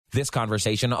This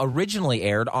conversation originally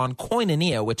aired on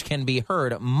Koinonia, which can be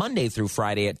heard Monday through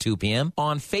Friday at 2 p.m.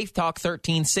 on Faith Talk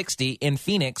 1360 in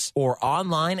Phoenix or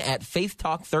online at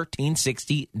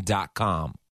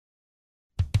faithtalk1360.com.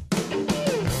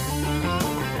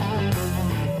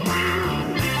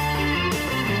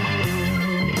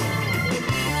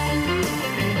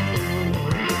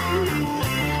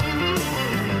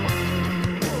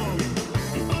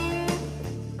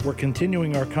 We're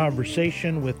continuing our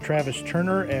conversation with Travis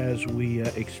Turner as we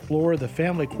explore The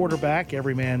Family Quarterback,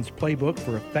 Every Man's Playbook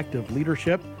for Effective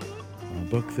Leadership, a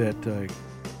book that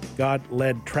God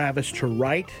led Travis to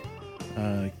write.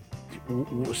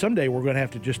 Someday we're going to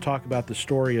have to just talk about the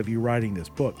story of you writing this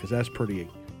book, because that's pretty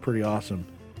awesome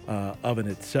of in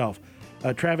itself.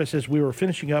 Travis, as we were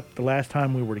finishing up the last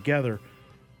time we were together,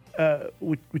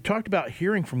 we talked about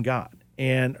hearing from God,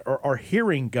 or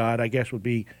hearing God, I guess would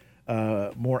be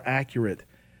more accurate.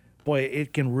 Boy,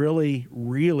 it can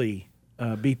really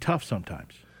be tough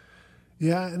sometimes.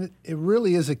 Yeah, and it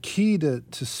really is a key to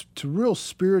real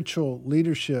spiritual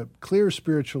leadership. Clear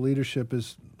spiritual leadership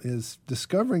is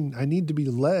discovering I need to be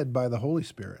led by the Holy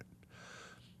Spirit.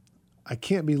 I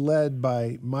can't be led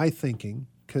by my thinking,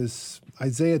 because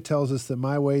Isaiah tells us that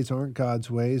my ways aren't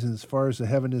God's ways, and as far as the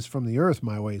heaven is from the earth,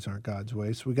 my ways aren't God's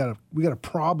ways. So we got a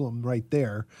problem right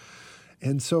there.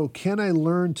 And so can I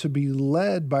learn to be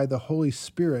led by the Holy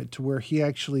Spirit to where he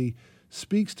actually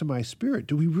speaks to my spirit?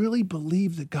 Do we really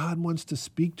believe that God wants to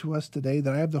speak to us today,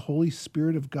 that I have the Holy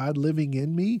Spirit of God living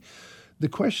in me? The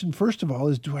question, first of all,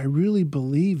 is do I really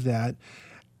believe that?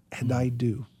 And I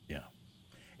do. Yeah.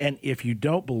 And if you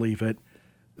don't believe it,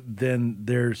 then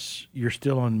you're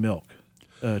still on milk,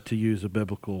 to use a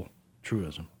biblical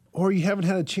truism. Or you haven't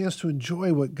had a chance to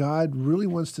enjoy what God really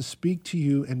wants to speak to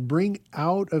you and bring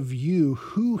out of you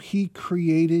who he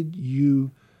created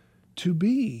you to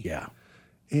be. Yeah.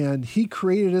 And he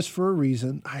created us for a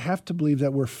reason. I have to believe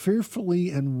that we're fearfully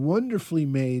and wonderfully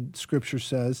made, Scripture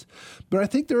says. But I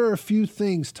think there are a few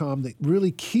things, Tom, that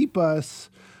really keep us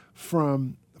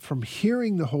from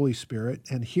hearing the Holy Spirit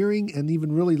and hearing and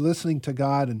even really listening to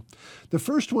God. And the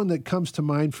first one that comes to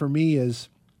mind for me is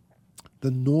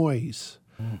the noise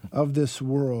of this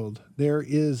world. There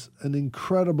is an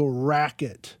incredible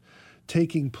racket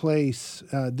taking place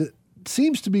that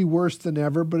seems to be worse than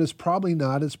ever, but it's probably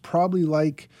not. It's probably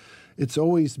like it's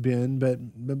always been, but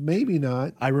maybe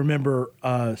not. I remember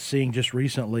seeing just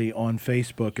recently on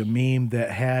Facebook a meme that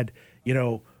had,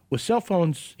 with cell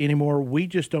phones anymore, we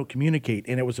just don't communicate.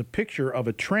 And it was a picture of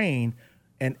a train,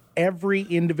 and every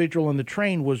individual in the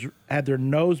train had their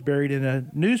nose buried in a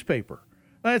newspaper.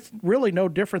 That's really no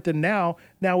different than now.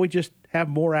 Now we just have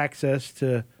more access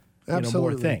to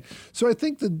more things. So I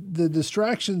think the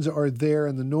distractions are there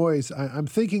and the noise. I'm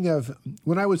thinking of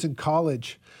when I was in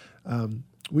college,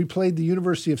 we played the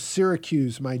University of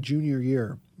Syracuse my junior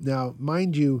year. Now,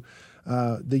 mind you,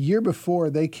 the year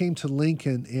before they came to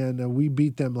Lincoln and we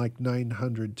beat them like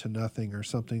 900-0 or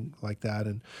something like that.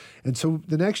 And so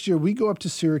the next year we go up to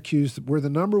Syracuse. We're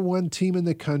the number one team in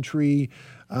the country.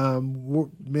 We're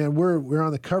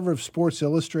on the cover of Sports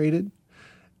Illustrated,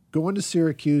 going to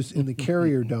Syracuse in the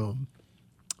Carrier Dome.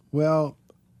 Well,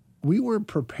 we weren't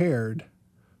prepared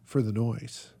for the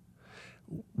noise.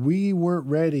 We weren't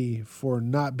ready for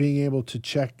not being able to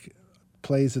check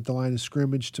plays at the line of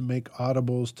scrimmage, to make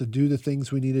audibles, to do the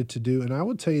things we needed to do. And I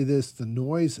will tell you this, the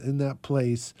noise in that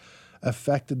place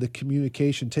affected the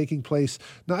communication taking place,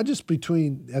 not just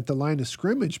at the line of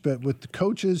scrimmage, but with the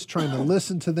coaches, trying to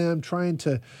listen to them, trying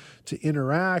to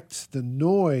interact. The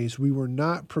noise, we were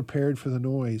not prepared for the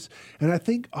noise. And I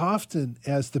think often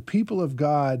as the people of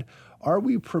God, are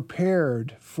we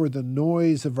prepared for the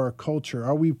noise of our culture?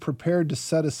 Are we prepared to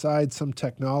set aside some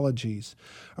technologies?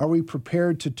 Are we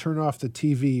prepared to turn off the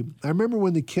TV? I remember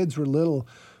when the kids were little,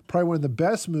 probably one of the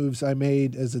best moves I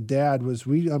made as a dad was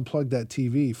we unplugged that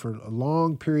TV for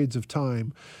long periods of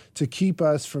time to keep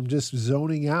us from just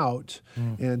zoning out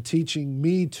and teaching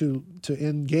me to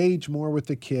engage more with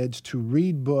the kids, to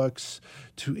read books,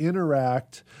 to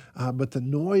interact. But the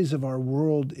noise of our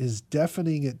world is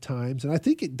deafening at times. And I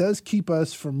think it does keep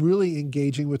us from really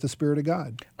engaging with the Spirit of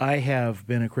God. I have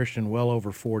been a Christian well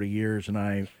over 40 years, and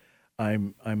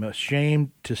I'm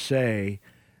ashamed to say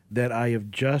that I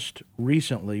have just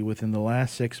recently, within the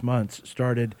last 6 months,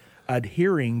 started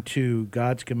adhering to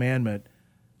God's commandment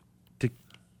to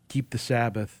keep the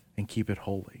Sabbath and keep it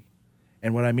holy.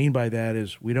 And what I mean by that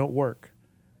is we don't work.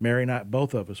 Mary and I,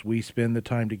 both of us, we spend the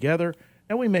time together,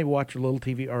 and we may watch a little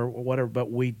TV or whatever,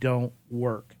 but we don't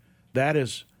work. That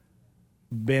has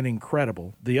been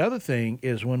incredible. The other thing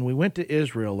is when we went to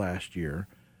Israel last year,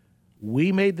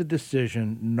 we made the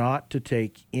decision not to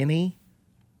take any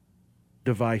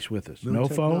device with us. No No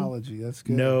phone. technology. That's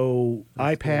good. No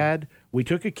That's iPad. We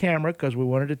took a camera because we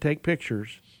wanted to take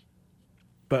pictures,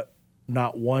 but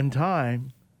not one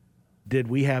time did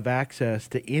we have access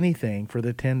to anything for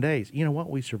the 10 days. You know what?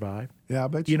 We survived. Yeah, I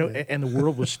bet You know, did. and the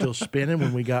world was still spinning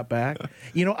when we got back.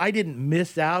 You know, I didn't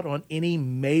miss out on any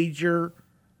major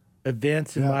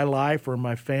events in my life or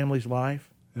my family's life.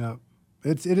 Yeah,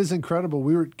 it is incredible.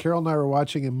 Carol and I were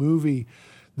watching a movie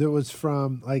that was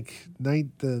from like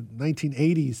the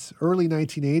 1980s, early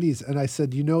 1980s, and I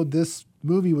said, you know, this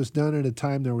movie was done at a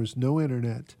time there was no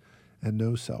internet and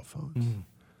no cell phones.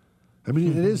 I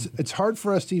mean, it's hard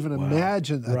for us to even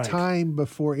imagine a time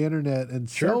before internet and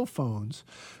cell phones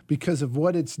because of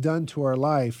what it's done to our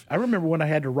life. I remember when I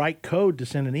had to write code to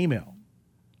send an email.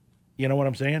 You know what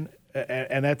I'm saying?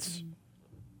 And that's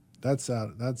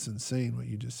insane what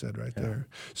you just said right there.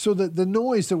 So the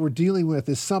noise that we're dealing with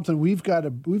is something we've got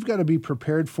to be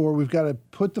prepared for. We've got to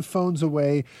put the phones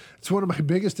away. It's one of my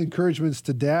biggest encouragements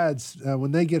to dads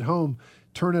when they get home.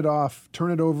 Turn it off, turn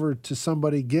it over to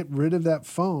somebody, get rid of that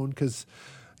phone because,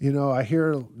 you know, I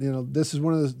hear, you know, this is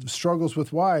one of the struggles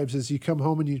with wives is you come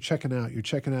home and you're checking out.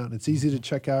 And it's easy to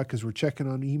check out because we're checking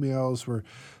on emails, we're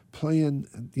playing,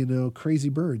 you know, crazy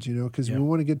birds, you know, because we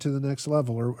want to get to the next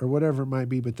level or whatever it might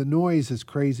be. But the noise is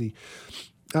crazy.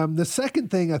 The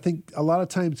second thing I think a lot of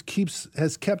times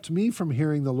has kept me from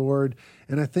hearing the Lord,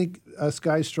 and I think us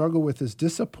guys struggle with is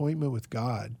disappointment with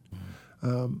God.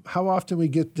 How often we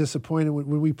get disappointed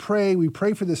when we pray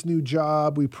for this new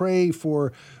job, we pray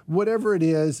for whatever it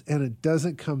is, and it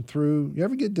doesn't come through. You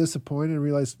ever get disappointed and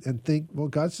realize and think, well,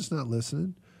 God's just not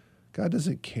listening. God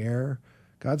doesn't care.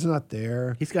 God's not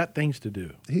there. He's got things to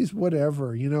do. He's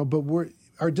whatever, you know, but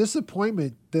our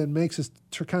disappointment then makes us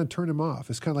kind of turn him off.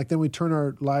 It's kind of like then we turn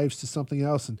our lives to something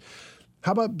else. And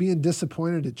how about being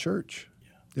disappointed at church?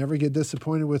 You ever get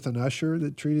disappointed with an usher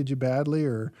that treated you badly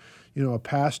or, you know, a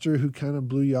pastor who kind of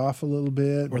blew you off a little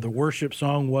bit? Or the worship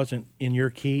song wasn't in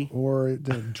your key? Or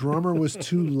the drummer was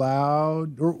too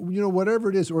loud? Or, you know, whatever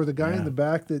it is. Or the guy in the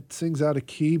back that sings out of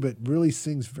key but really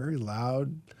sings very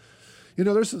loud. You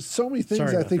know, there's so many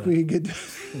things I think we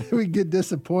get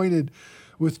disappointed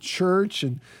with church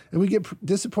and we get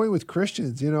disappointed with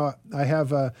Christians. You know, I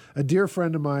have a dear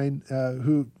friend of mine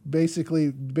who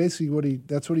basically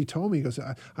that's what he told me. He goes,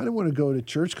 I don't want to go to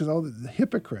church because all the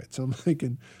hypocrites. I'm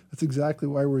thinking that's exactly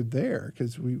why we're there,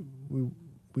 because we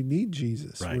need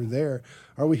Jesus. Right. We're there.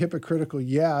 Are we hypocritical?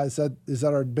 Yeah. Is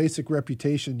that our basic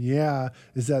reputation? Yeah.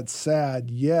 Is that sad?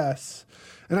 Yes.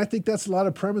 And I think that's a lot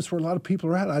of premise where a lot of people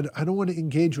are at. I don't want to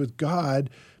engage with God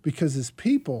because his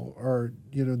people are,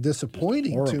 you know,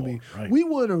 disappointing to me. Right. We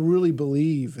want to really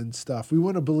believe in stuff. We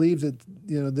want to believe that,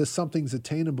 you know, something's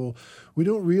attainable. We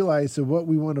don't realize that what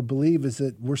we want to believe is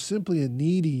that we're simply a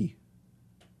needy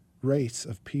race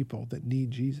of people that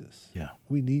need Jesus. Yeah.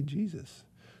 We need Jesus.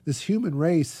 This human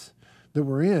race that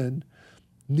we're in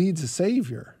needs a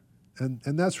savior. And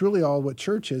that's really all what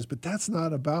church is, but that's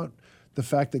not about the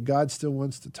fact that God still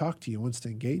wants to talk to you, wants to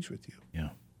engage with you. Yeah.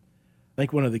 I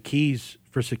think one of the keys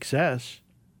for success,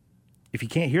 if you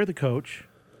can't hear the coach,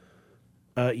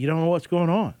 you don't know what's going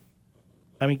on.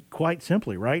 I mean, quite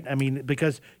simply, right? I mean,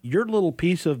 because your little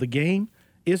piece of the game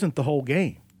isn't the whole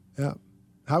game. Yeah.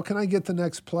 How can I get the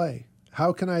next play?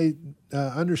 How can I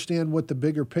understand what the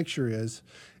bigger picture is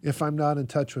if I'm not in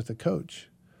touch with the coach?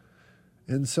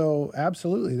 And so,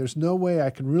 absolutely, there's no way I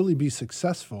can really be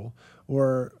successful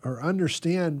or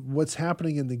understand what's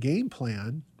happening in the game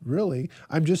plan, really.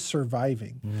 I'm just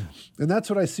surviving. And that's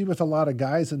what I see with a lot of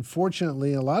guys.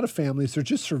 Unfortunately, a lot of families, they're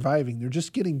just surviving. They're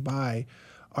just getting by.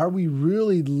 Are we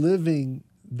really living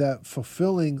that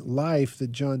fulfilling life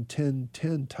that John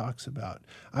 10:10 talks about?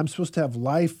 I'm supposed to have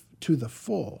life to the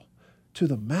full, to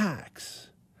the max.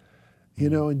 You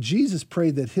know, and Jesus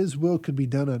prayed that his will could be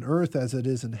done on earth as it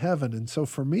is in heaven. And so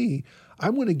for me,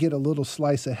 I want to get a little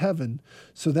slice of heaven.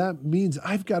 So that means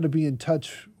I've got to be in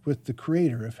touch with the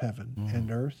creator of heaven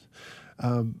and earth.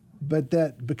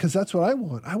 Because that's what I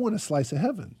want. I want a slice of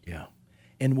heaven. Yeah.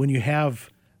 And when you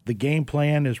have the game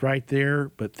plan is right there,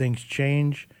 but things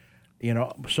change, you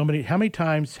know, how many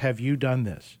times have you done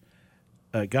this?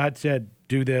 God said,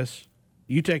 do this,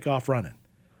 you take off running.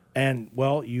 And,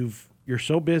 well, you're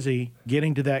so busy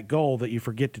getting to that goal that you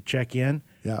forget to check in.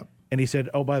 Yeah. And he said,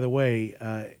 oh, by the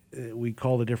way, we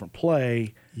called a different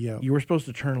play. Yeah. You were supposed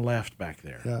to turn left back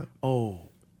there. Yeah. Oh,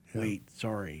 wait,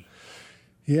 sorry.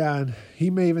 Yeah, and he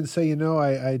may even say, you know,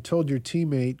 I told your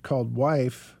teammate called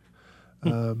wife,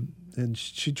 and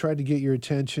she tried to get your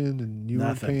attention, and you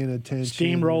weren't paying attention.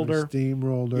 Steamrolled her.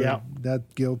 Steamrolled her. Yeah.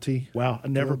 That guilty. Wow,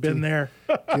 I've never been there.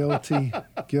 Guilty.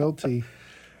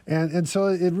 And so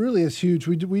it really is huge.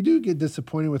 We do get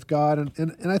disappointed with God.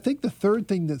 And I think the third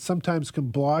thing that sometimes can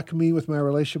block me with my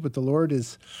relationship with the Lord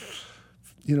is,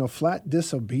 flat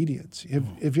disobedience.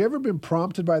 Have you ever been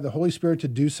prompted by the Holy Spirit to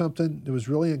do something that was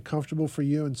really uncomfortable for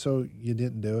you, and so you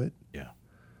didn't do it? Yeah.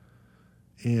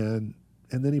 And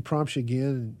then he prompts you again,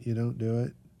 and you don't do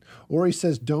it. Or he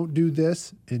says, don't do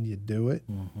this, and you do it.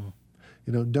 Mm-hmm.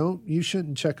 You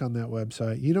shouldn't check on that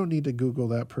website. You don't need to Google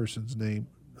that person's name.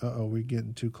 We're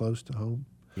getting too close to home.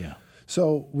 Yeah.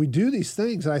 So we do these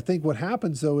things, and I think what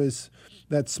happens, though, is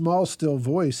that small, still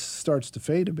voice starts to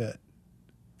fade a bit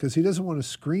because he doesn't want to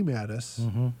scream at us.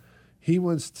 Mm-hmm. He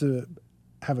wants to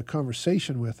have a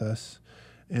conversation with us.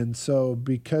 And so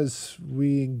because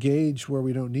we engage where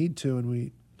we don't need to and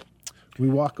we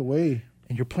walk away.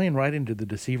 And you're playing right into the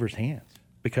deceiver's hands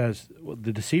because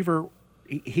the deceiver,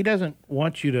 he doesn't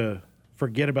want you to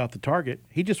forget about the target.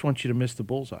 He just wants you to miss the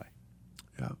bullseye.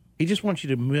 Yeah. He just wants you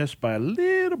to miss by a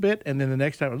little bit, and then the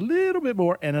next time a little bit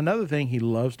more. And another thing, he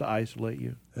loves to isolate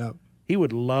you. Yeah. He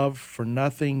would love for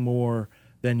nothing more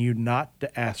than you not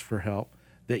to ask for help,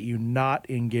 that you not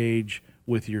engage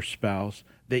with your spouse,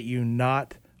 that you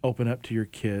not open up to your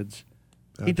kids.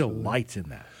 Absolutely. He delights in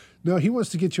that. No, he wants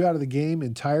to get you out of the game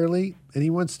entirely, and he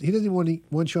doesn't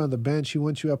want you on the bench. He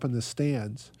wants you up in the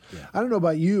stands. Yeah. I don't know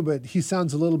about you, but he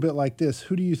sounds a little bit like this.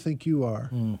 Who do you think you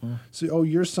are? Mm-hmm. So,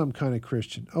 you're some kind of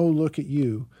Christian. Oh, look at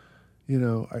you.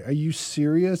 Are you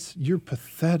serious? You're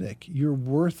pathetic. You're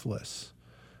worthless.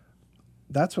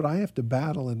 That's what I have to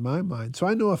battle in my mind. So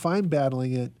I know if I'm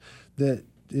battling it, that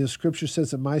Scripture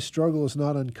says that my struggle is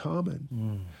not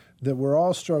uncommon, that we're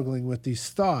all struggling with these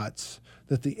thoughts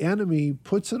that the enemy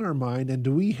puts in our mind, and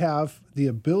do we have the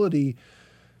ability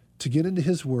to get into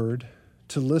his word,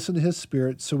 to listen to his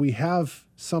spirit, so we have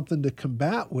something to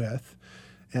combat with?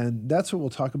 And that's what we'll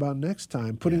talk about next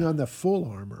time, putting on the full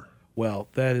armor. Well,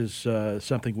 that is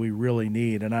something we really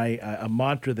need. And a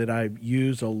mantra that I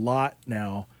use a lot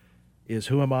now is,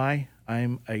 who am I?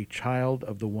 I'm a child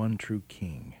of the one true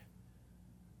King.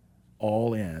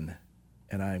 All in,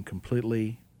 and I am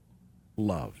completely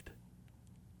loved.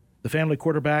 The Family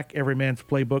Quarterback, Every Man's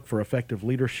Playbook for Effective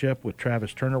Leadership with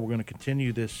Travis Turner. We're going to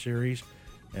continue this series.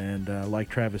 And like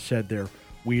Travis said there,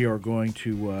 we are going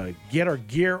to get our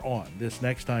gear on this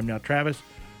next time. Now, Travis,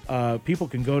 people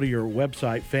can go to your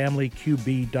website,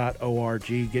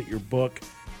 familyqb.org, get your book.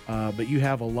 But you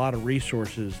have a lot of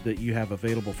resources that you have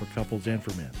available for couples and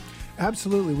for men.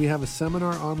 Absolutely. We have a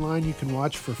seminar online you can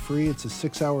watch for free. It's a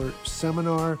 6-hour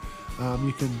seminar.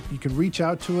 You can reach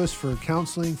out to us for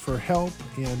counseling, for help,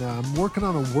 and I'm working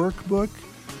on a workbook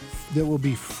that will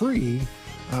be free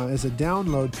as a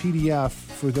download PDF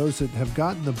for those that have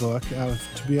gotten the book to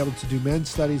be able to do men's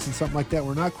studies and something like that.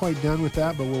 We're not quite done with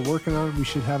that, but we're working on it. We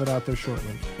should have it out there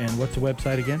shortly. And what's the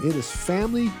website again? It is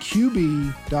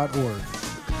familyqb.org.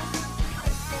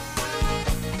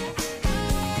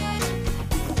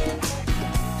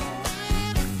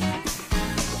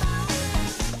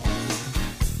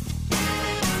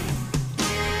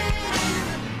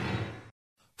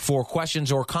 For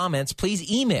questions or comments,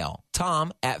 please email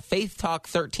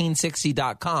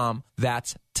Tom@faithtalk1360.com.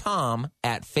 That's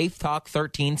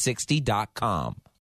Tom@faithtalk1360.com.